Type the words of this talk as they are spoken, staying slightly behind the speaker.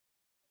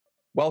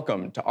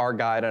Welcome to our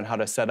guide on how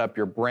to set up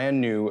your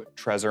brand new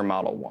Trezor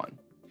Model One.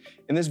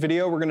 In this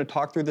video, we're going to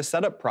talk through the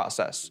setup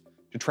process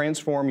to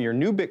transform your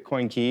new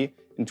Bitcoin key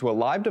into a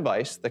live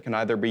device that can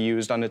either be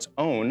used on its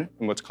own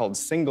in what's called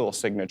single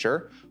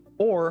signature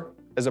or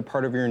as a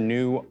part of your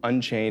new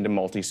unchained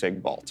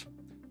multi-sig vault.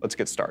 Let's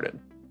get started.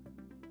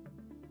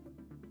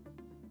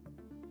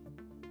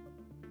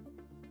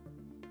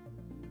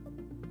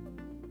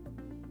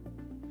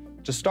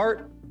 To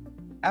start,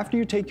 after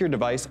you take your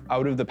device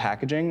out of the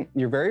packaging,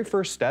 your very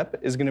first step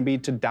is going to be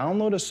to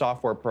download a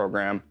software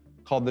program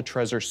called the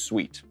Trezor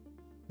Suite.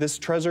 This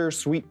Trezor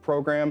Suite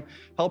program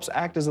helps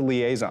act as a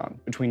liaison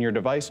between your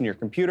device and your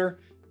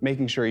computer,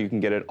 making sure you can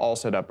get it all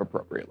set up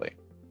appropriately.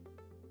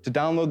 To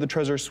download the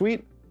Trezor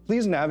Suite,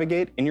 please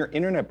navigate in your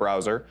internet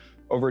browser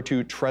over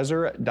to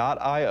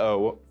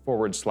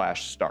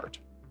trezor.io/start.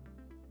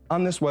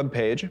 On this web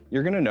page,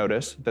 you're going to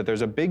notice that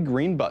there's a big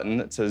green button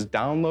that says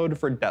Download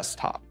for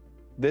Desktop.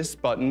 This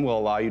button will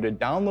allow you to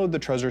download the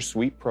Trezor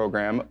Suite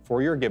program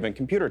for your given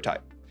computer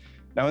type.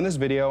 Now in this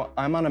video,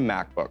 I'm on a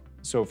MacBook,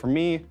 so for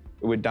me,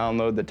 it would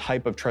download the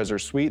type of Trezor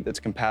Suite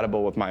that's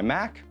compatible with my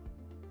Mac,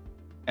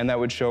 and that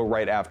would show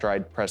right after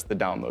I'd press the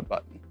download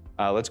button.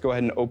 Let's go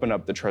ahead and open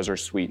up the Trezor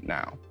Suite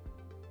now.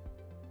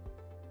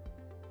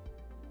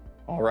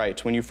 All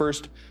right, when you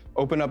first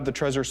open up the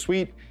Trezor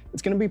Suite,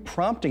 it's going to be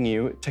prompting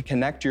you to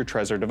connect your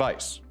Trezor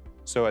device.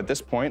 So at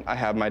this point, I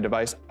have my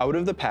device out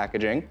of the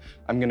packaging.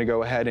 I'm going to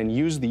go ahead and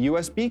use the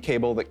USB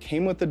cable that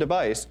came with the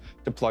device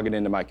to plug it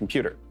into my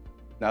computer.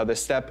 Now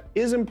this step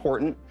is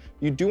important.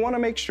 You do want to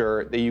make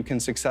sure that you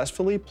can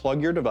successfully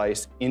plug your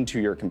device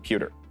into your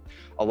computer.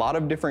 A lot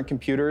of different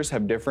computers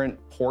have different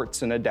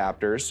ports and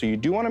adapters, so you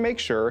do want to make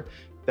sure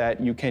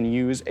that you can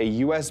use a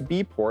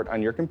USB port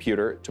on your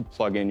computer to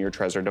plug in your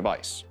Trezor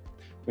device.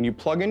 When you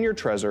plug in your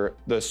Trezor,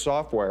 the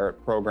software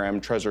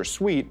program Trezor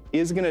Suite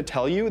is going to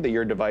tell you that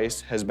your device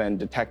has been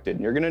detected,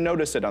 and you're going to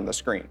notice it on the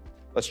screen.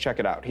 Let's check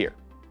it out here.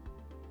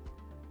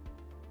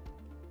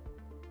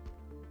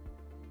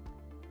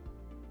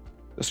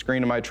 The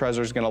screen of my Trezor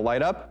is going to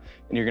light up,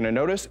 and you're going to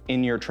notice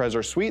in your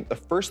Trezor Suite, the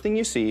first thing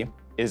you see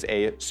is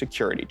a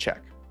security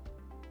check.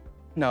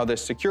 Now,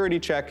 this security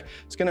check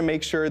is going to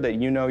make sure that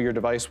you know your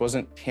device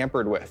wasn't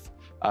tampered with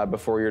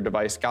before your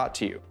device got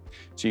to you.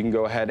 So you can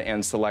go ahead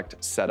and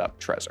select Setup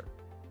Trezor.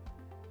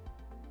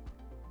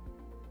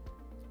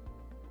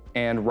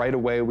 And right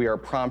away, we are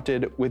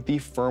prompted with the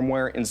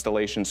firmware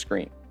installation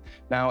screen.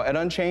 Now, at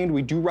Unchained,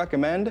 we do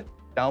recommend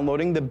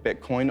downloading the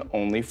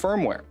Bitcoin-only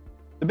firmware.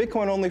 The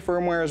Bitcoin-only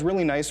firmware is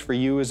really nice for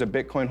you as a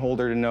Bitcoin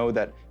holder to know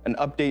that an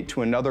update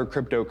to another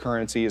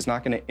cryptocurrency is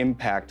not going to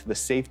impact the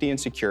safety and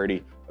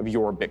security of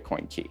your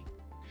Bitcoin key.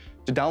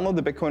 To download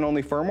the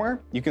Bitcoin-only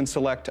firmware, you can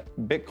select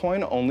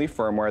Bitcoin-only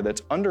firmware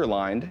that's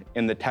underlined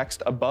in the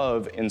text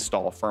above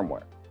Install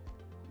Firmware.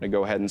 I'm going to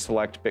go ahead and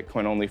select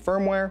Bitcoin-only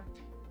firmware,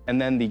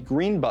 and then the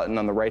green button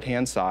on the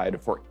right-hand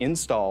side for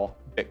Install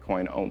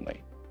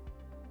Bitcoin-only.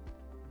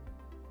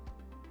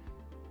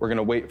 We're going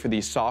to wait for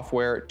the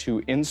software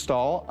to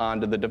install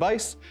onto the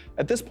device.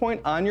 At this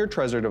point on your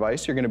Trezor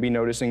device, you're going to be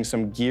noticing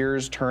some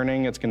gears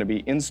turning. It's going to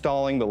be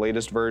installing the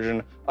latest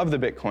version of the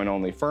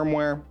Bitcoin-only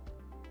firmware.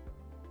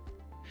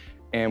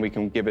 And we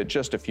can give it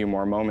just a few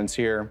more moments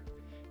here.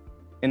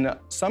 In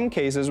some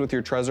cases with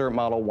your Trezor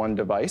Model One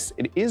device,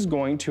 it is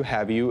going to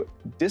have you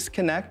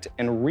disconnect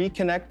and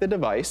reconnect the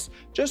device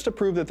just to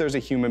prove that there's a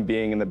human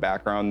being in the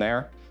background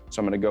there. So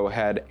I'm going to go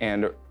ahead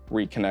and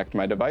reconnect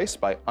my device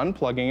by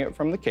unplugging it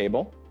from the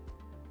cable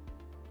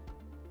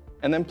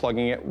and then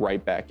plugging it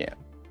right back in.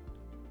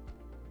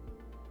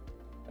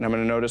 And I'm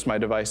going to notice my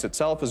device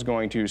itself is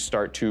going to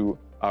start to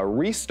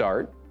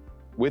restart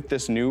with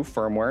this new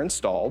firmware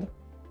installed.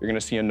 You're going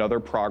to see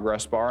another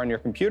progress bar on your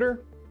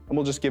computer, and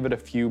we'll just give it a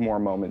few more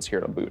moments here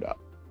to boot up.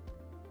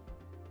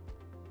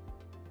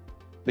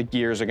 The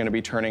gears are going to be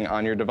turning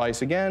on your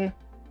device again,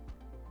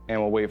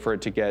 and we'll wait for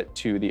it to get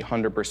to the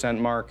 100%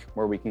 mark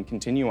where we can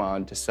continue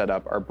on to set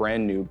up our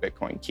brand new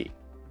Bitcoin key.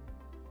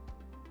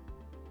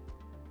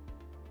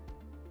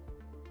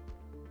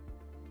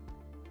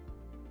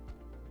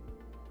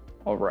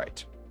 All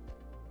right.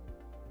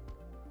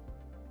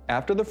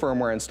 After the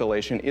firmware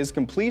installation is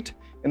complete,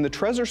 in the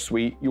Trezor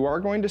Suite, you are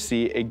going to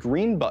see a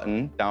green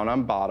button down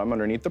on bottom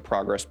underneath the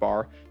progress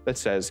bar that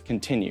says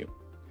Continue.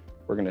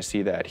 We're going to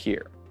see that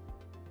here.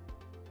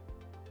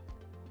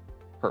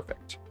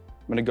 Perfect.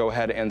 I'm going to go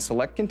ahead and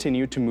select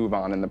Continue to move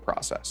on in the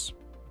process.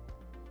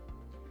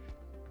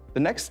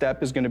 The next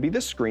step is going to be the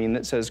screen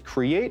that says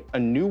Create a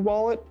new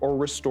wallet or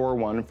restore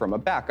one from a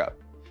backup.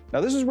 Now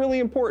this is really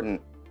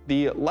important.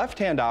 The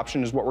left-hand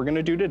option is what we're going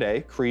to do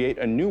today, create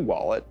a new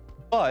wallet.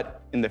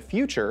 But in the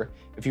future,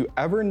 if you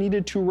ever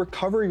needed to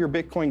recover your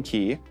Bitcoin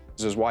key,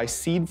 this is why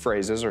seed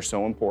phrases are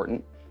so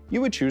important, you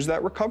would choose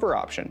that recover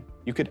option.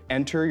 You could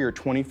enter your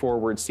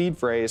 24-word seed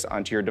phrase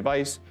onto your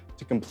device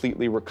to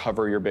completely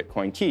recover your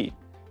Bitcoin key.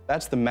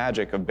 That's the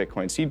magic of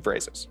Bitcoin seed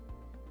phrases.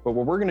 But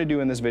what we're going to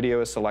do in this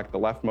video is select the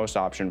leftmost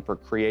option for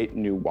create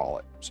new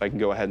wallet. So I can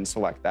go ahead and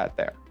select that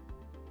there.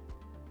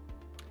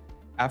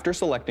 After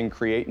selecting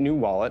Create New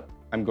Wallet,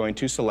 I'm going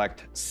to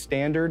select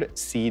Standard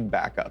Seed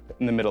Backup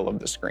in the middle of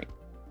the screen.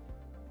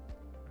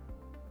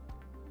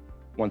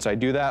 Once I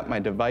do that, my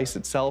device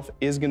itself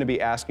is going to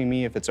be asking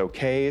me if it's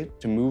okay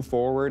to move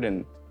forward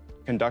and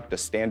conduct a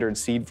standard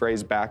seed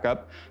phrase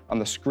backup. On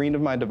the screen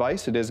of my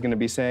device, it is going to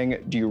be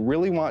saying, do you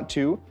really want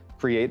to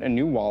create a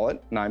new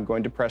wallet? And I'm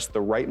going to press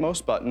the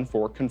rightmost button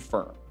for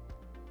confirm.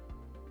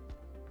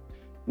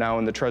 Now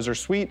in the Trezor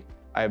suite,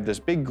 I have this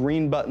big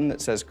green button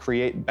that says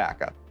create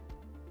backup.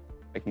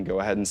 I can go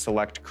ahead and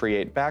select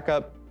create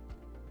backup.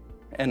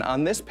 And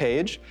on this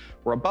page,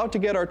 we're about to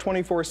get our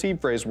 24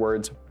 seed phrase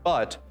words,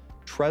 but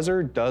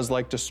Trezor does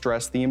like to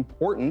stress the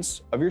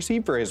importance of your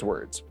seed phrase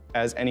words,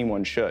 as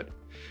anyone should.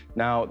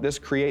 Now, this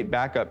create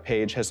backup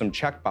page has some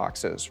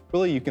checkboxes.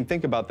 Really, you can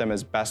think about them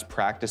as best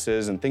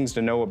practices and things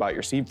to know about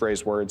your seed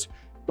phrase words.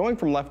 Going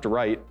from left to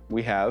right,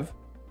 we have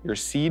your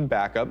seed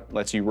backup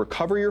lets you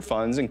recover your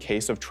funds in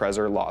case of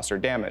Trezor loss or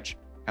damage,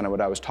 kind of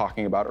what I was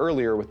talking about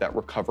earlier with that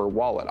recover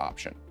wallet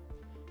option.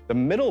 The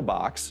middle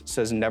box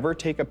says never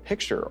take a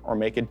picture or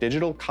make a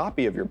digital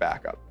copy of your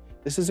backup.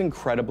 This is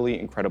incredibly,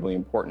 incredibly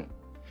important.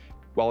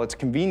 While it's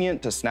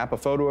convenient to snap a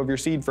photo of your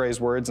seed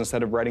phrase words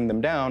instead of writing them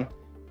down,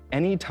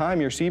 anytime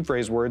your seed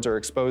phrase words are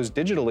exposed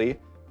digitally,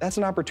 that's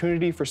an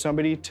opportunity for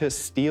somebody to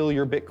steal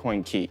your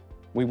Bitcoin key.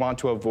 We want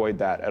to avoid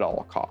that at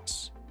all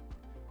costs.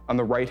 On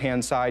the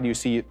right-hand side, you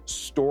see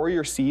store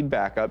your seed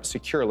backup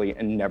securely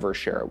and never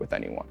share it with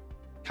anyone.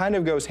 Kind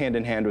of goes hand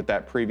in hand with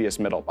that previous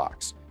middle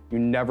box. You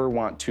never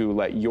want to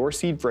let your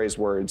seed phrase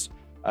words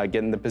get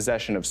in the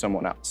possession of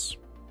someone else.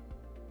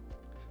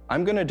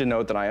 I'm going to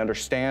denote that I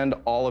understand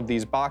all of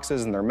these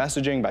boxes and their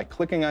messaging by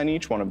clicking on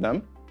each one of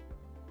them.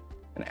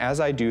 And as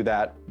I do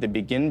that, the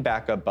Begin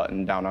Backup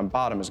button down on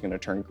bottom is going to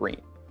turn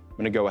green. I'm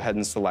going to go ahead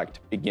and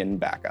select Begin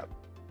Backup.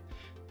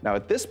 Now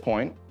at this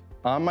point,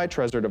 on my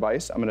Trezor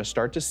device, I'm going to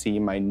start to see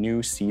my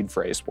new seed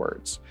phrase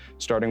words,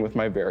 starting with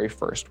my very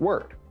first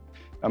word.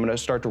 I'm going to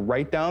start to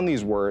write down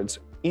these words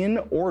in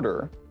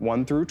order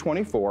 1 through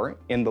 24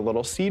 in the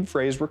little seed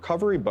phrase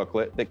recovery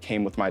booklet that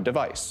came with my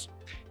device.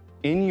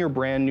 In your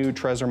brand new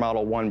Trezor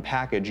Model One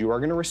package, you are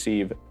going to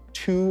receive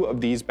 2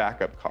 of these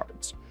backup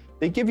cards.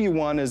 They give you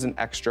one as an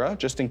extra,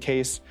 just in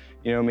case,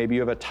 maybe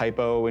you have a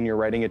typo and you're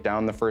writing it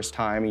down the first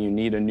time and you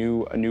need a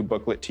new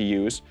booklet to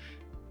use.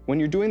 When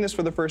you're doing this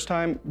for the first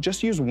time,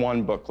 just use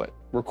one booklet.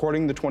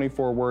 Recording the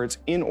 24 words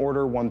in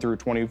order 1 through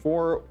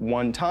 24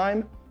 one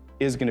time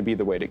is going to be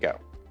the way to go.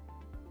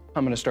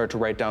 I'm going to start to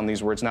write down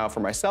these words now for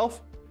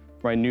myself,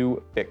 for my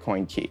new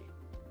Bitcoin key.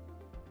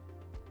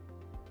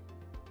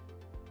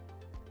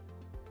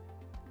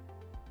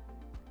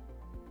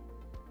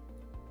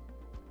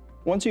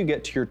 Once you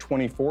get to your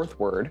 24th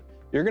word,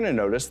 you're going to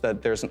notice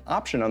that there's an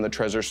option on the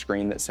Trezor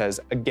screen that says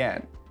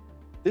again.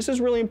 This is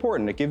really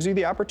important. It gives you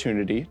the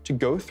opportunity to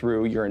go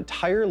through your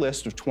entire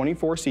list of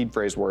 24 seed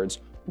phrase words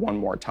one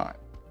more time.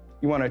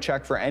 You want to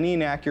check for any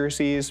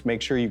inaccuracies,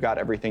 make sure you got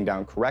everything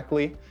down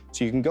correctly,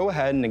 so you can go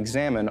ahead and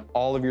examine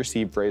all of your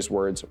seed phrase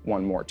words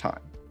one more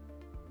time.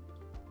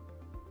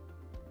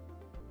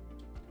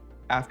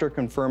 After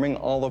confirming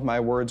all of my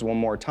words one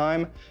more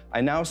time,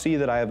 I now see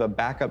that I have a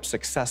backup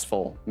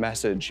successful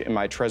message in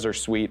my Trezor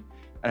suite,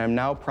 and I'm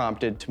now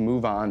prompted to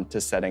move on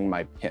to setting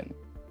my PIN.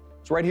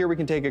 So right here, we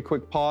can take a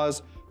quick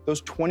pause.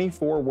 Those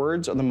 24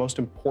 words are the most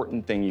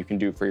important thing you can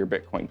do for your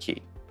Bitcoin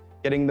key.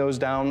 Getting those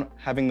down,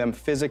 having them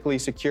physically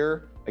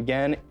secure,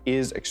 again,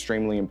 is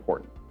extremely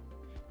important.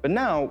 But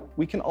now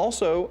we can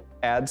also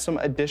add some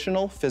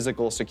additional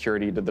physical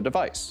security to the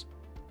device.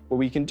 What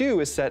we can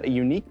do is set a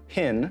unique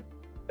PIN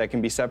that can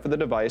be set for the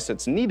device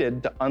that's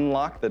needed to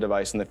unlock the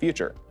device in the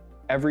future.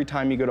 Every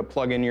time you go to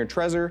plug in your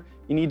Trezor,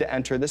 you need to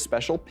enter this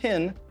special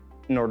PIN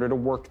in order to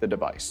work the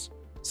device.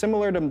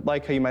 Similar to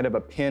like how you might have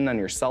a PIN on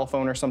your cell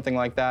phone or something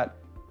like that,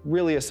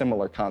 really a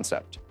similar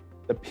concept.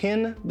 The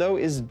PIN, though,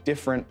 is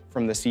different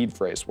from the seed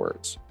phrase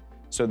words.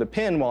 So the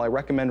PIN, while I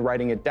recommend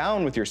writing it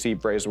down with your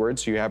seed phrase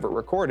words so you have it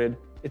recorded,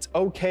 it's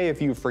okay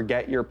if you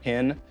forget your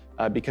PIN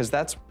because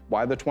that's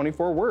why the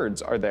 24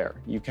 words are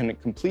there. You can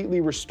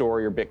completely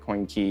restore your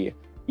Bitcoin key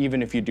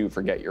even if you do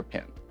forget your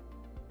PIN.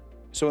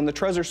 So in the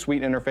Trezor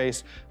Suite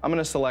interface, I'm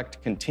going to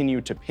select Continue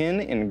to PIN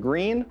in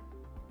green,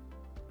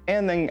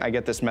 and then I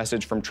get this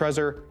message from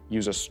Trezor,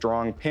 use a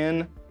strong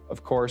PIN.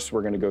 Of course,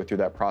 we're going to go through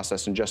that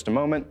process in just a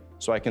moment,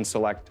 so I can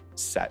select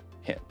Set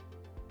PIN.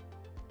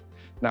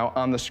 Now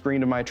on the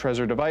screen of my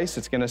Trezor device,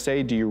 it's going to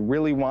say, do you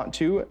really want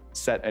to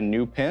set a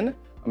new PIN?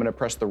 I'm going to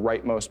press the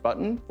rightmost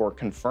button for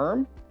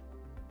Confirm.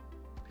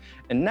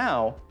 And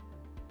now,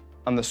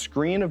 on the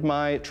screen of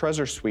my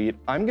Trezor Suite,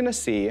 I'm going to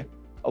see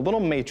a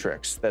little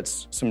matrix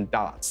that's some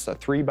dots, a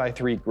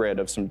 3x3 grid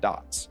of some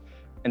dots.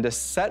 And to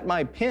set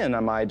my PIN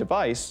on my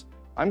device,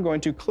 I'm going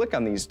to click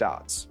on these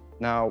dots.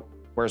 Now,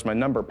 where's my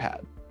number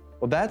pad?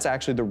 Well, that's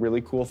actually the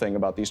really cool thing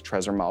about these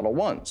Trezor Model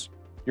Ones.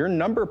 Your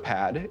number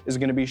pad is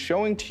going to be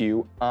showing to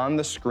you on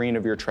the screen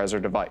of your Trezor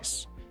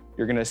device.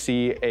 You're going to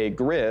see a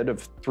grid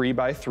of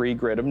 3x3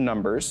 grid of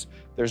numbers.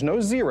 There's no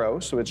zero,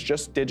 so it's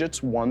just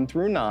digits 1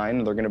 through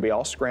 9. They're going to be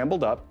all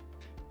scrambled up.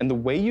 And the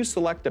way you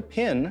select a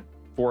PIN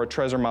for a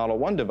Trezor Model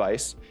One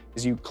device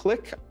is you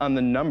click on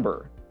the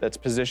number that's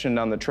positioned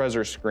on the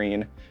Trezor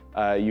screen.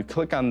 You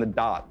click on the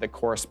dot that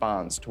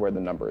corresponds to where the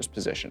number is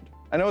positioned.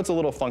 I know it's a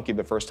little funky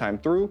the first time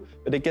through,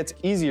 but it gets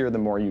easier the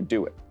more you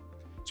do it.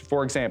 So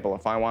for example,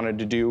 if I wanted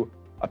to do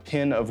a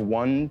pin of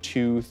 1,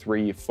 2,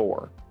 3,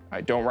 4,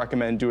 I don't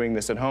recommend doing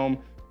this at home,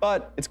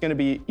 but it's going to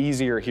be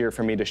easier here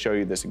for me to show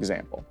you this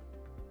example.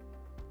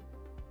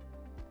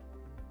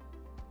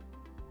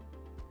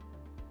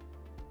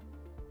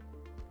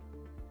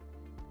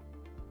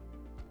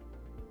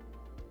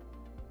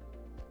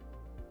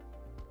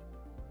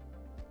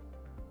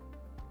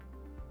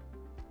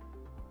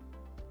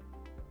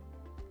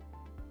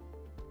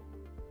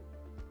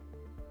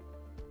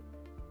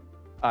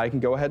 I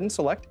can go ahead and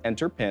select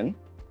Enter Pin.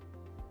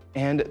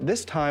 And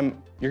this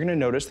time, you're going to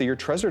notice that your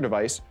Trezor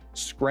device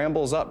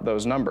scrambles up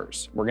those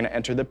numbers. We're going to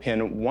enter the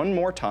pin one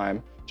more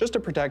time just to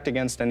protect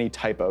against any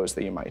typos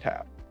that you might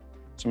have.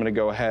 So I'm going to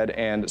go ahead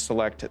and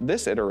select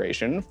this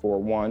iteration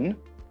for 1,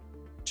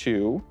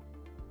 2,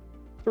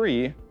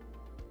 3,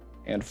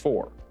 and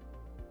 4.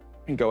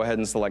 And go ahead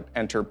and select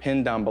Enter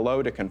Pin down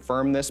below to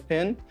confirm this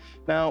pin.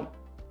 Now,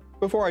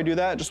 before I do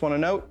that, I just want to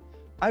note,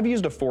 I've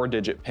used a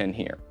 4-digit pin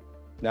here.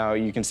 Now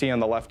you can see on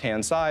the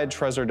left-hand side,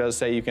 Trezor does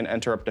say you can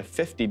enter up to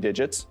 50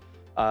 digits.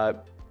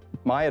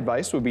 My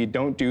advice would be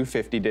don't do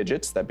 50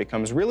 digits. That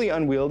becomes really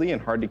unwieldy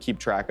and hard to keep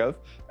track of.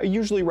 I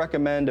usually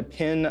recommend a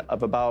pin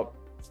of about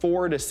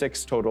 4 to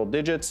 6 total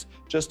digits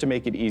just to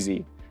make it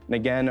easy. And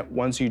again,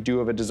 once you do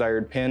have a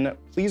desired pin,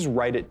 please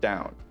write it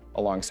down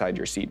alongside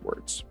your seed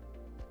words.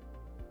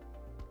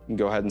 You can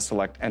go ahead and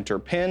select Enter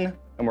Pin,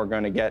 and we're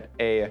going to get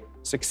a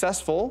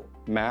successful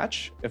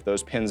match if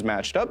those pins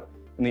matched up.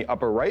 In the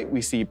upper right,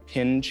 we see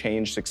pin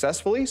changed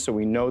successfully, so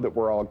we know that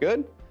we're all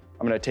good.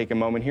 I'm going to take a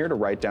moment here to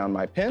write down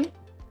my pin.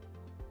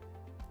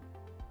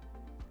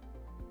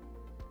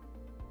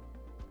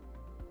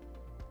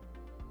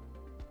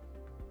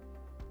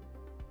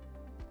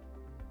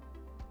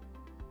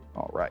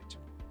 All right.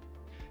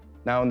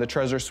 Now in the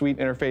Trezor Suite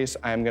interface,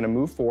 I am going to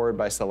move forward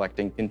by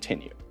selecting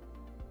Continue.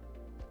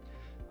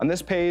 On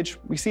this page,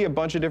 we see a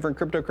bunch of different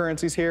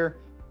cryptocurrencies here.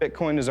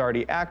 Bitcoin is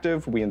already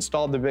active. We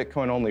installed the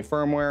Bitcoin-only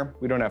firmware.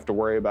 We don't have to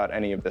worry about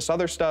any of this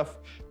other stuff.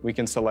 We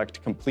can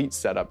select Complete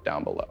Setup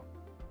down below.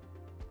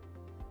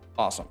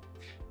 Awesome.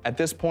 At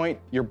this point,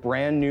 your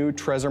brand new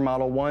Trezor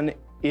Model One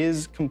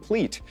is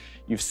complete.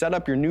 You've set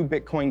up your new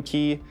Bitcoin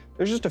key.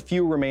 There's just a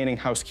few remaining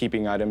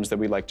housekeeping items that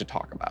we'd like to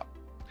talk about.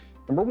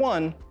 Number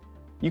one,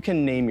 you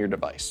can name your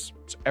device.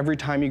 So every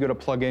time you go to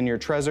plug in your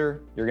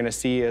Trezor, you're going to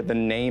see the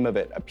name of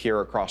it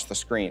appear across the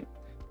screen.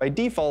 By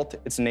default,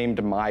 it's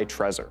named My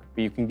Trezor,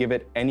 but you can give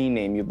it any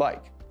name you'd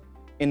like.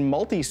 In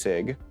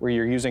multi-sig, where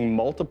you're using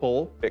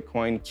multiple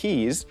Bitcoin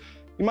keys,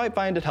 you might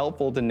find it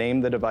helpful to name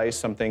the device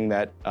something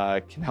that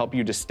can help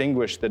you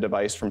distinguish the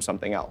device from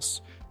something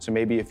else. So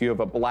maybe if you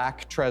have a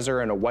black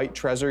Trezor and a white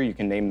Trezor, you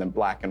can name them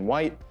black and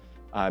white.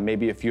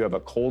 Maybe if you have a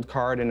cold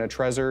card and a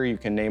Trezor, you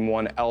can name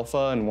one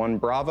Alpha and one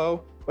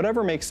Bravo,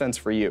 whatever makes sense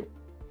for you.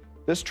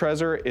 This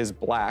Trezor is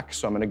black,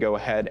 so I'm going to go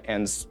ahead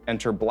and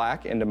enter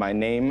black into my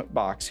name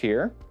box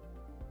here.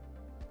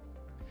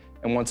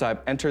 And once I've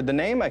entered the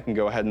name, I can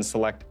go ahead and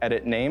select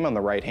Edit Name on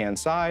the right-hand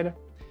side.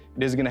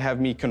 It is going to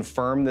have me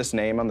confirm this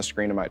name on the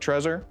screen of my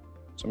Trezor.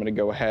 So I'm going to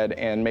go ahead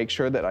and make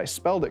sure that I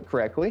spelled it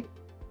correctly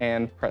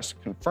and press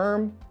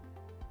Confirm.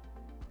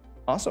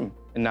 Awesome.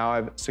 And now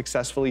I've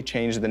successfully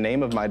changed the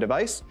name of my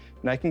device,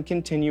 and I can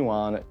continue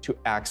on to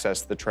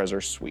access the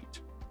Trezor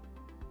Suite.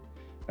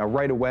 Now,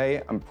 right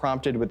away, I'm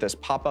prompted with this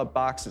pop-up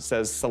box that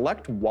says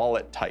Select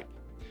Wallet Type,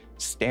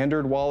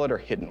 Standard Wallet or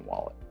Hidden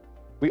Wallet.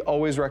 We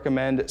always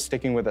recommend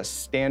sticking with a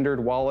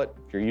standard wallet.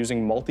 If you're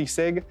using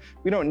multi-sig,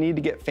 we don't need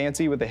to get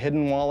fancy with a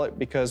hidden wallet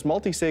because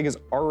multi-sig is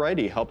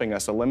already helping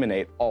us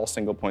eliminate all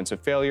single points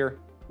of failure.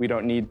 We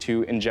don't need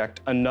to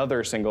inject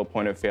another single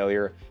point of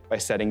failure by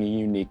setting a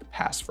unique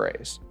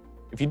passphrase.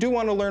 If you do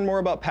want to learn more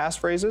about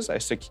passphrases,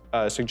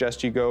 I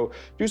suggest you go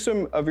do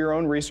some of your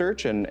own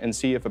research and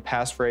see if a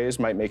passphrase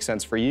might make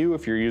sense for you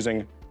if you're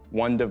using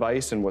one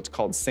device and what's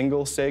called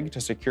single sig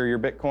to secure your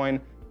Bitcoin.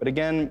 But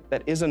again,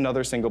 that is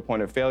another single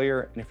point of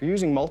failure. And if you're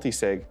using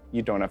multi-sig,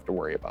 you don't have to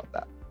worry about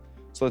that.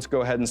 So let's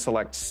go ahead and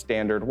select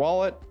Standard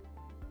Wallet.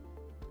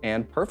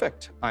 And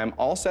perfect. I'm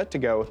all set to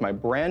go with my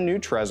brand new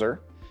Trezor.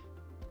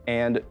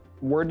 And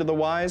word to the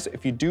wise,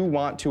 if you do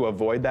want to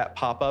avoid that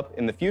pop-up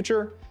in the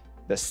future,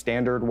 the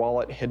Standard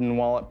Wallet, Hidden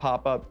Wallet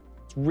pop-up,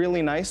 it's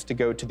really nice to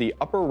go to the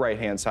upper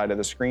right-hand side of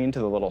the screen to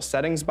the little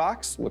settings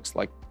box. Looks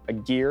like a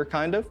gear,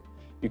 kind of.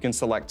 You can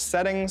select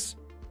Settings,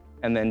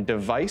 and then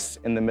Device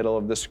in the middle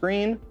of the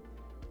screen.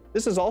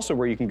 This is also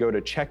where you can go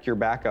to check your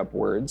backup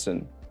words,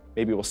 and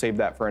maybe we'll save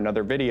that for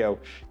another video.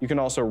 You can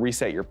also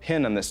reset your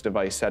PIN on this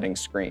device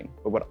settings screen.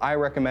 But what I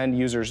recommend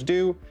users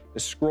do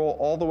is scroll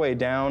all the way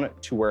down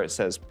to where it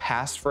says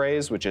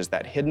passphrase, which is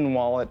that hidden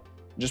wallet.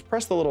 Just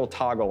press the little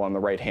toggle on the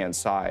right-hand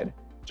side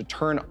to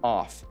turn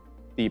off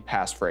the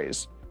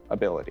passphrase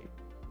ability.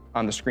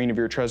 On the screen of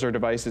your Trezor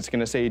device, it's going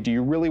to say, do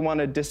you really want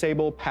to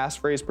disable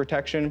passphrase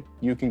protection?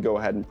 You can go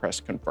ahead and press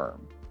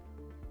confirm.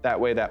 That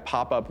way that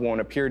pop-up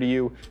won't appear to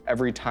you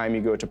every time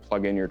you go to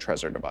plug in your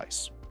Trezor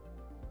device.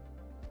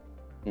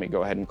 Let me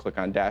go ahead and click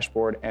on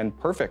Dashboard, and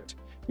perfect.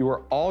 You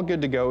are all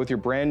good to go with your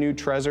brand new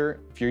Trezor.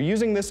 If you're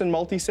using this in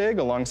multi-sig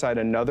alongside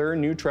another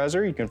new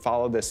Trezor, you can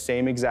follow the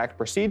same exact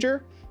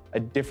procedure. A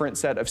different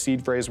set of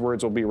seed phrase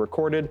words will be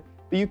recorded,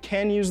 but you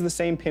can use the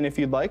same PIN if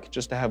you'd like,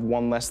 just to have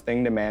one less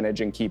thing to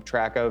manage and keep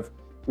track of.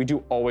 We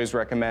do always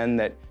recommend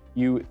that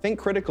you think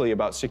critically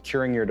about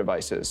securing your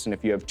devices. And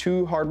if you have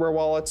 2 hardware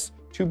wallets,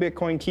 2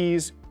 Bitcoin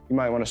keys, you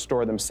might want to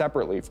store them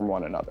separately from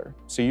one another.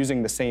 So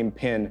using the same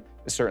PIN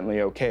is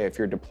certainly okay if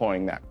you're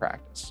deploying that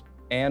practice.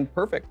 And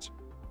perfect.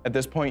 At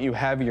this point, you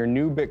have your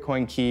new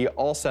Bitcoin key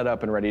all set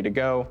up and ready to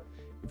go.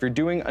 If you're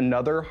doing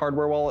another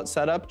hardware wallet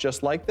setup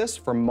just like this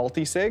for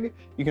multi-sig,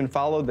 you can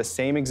follow the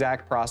same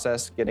exact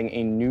process, getting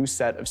a new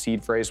set of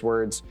seed phrase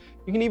words.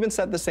 You can even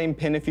set the same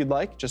PIN if you'd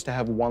like, just to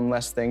have one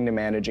less thing to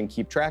manage and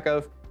keep track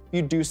of. If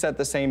you do set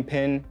the same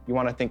PIN, you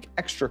want to think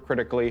extra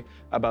critically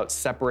about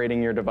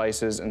separating your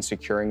devices and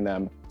securing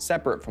them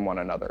separate from one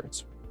another.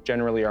 It's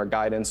generally our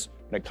guidance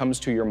when it comes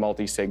to your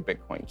multi-sig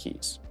Bitcoin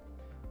keys.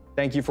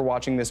 Thank you for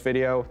watching this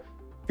video.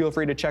 Feel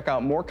free to check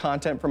out more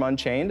content from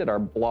Unchained at our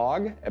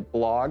blog at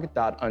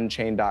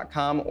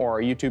blog.unchained.com or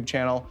our YouTube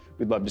channel.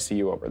 We'd love to see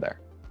you over there.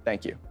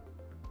 Thank you.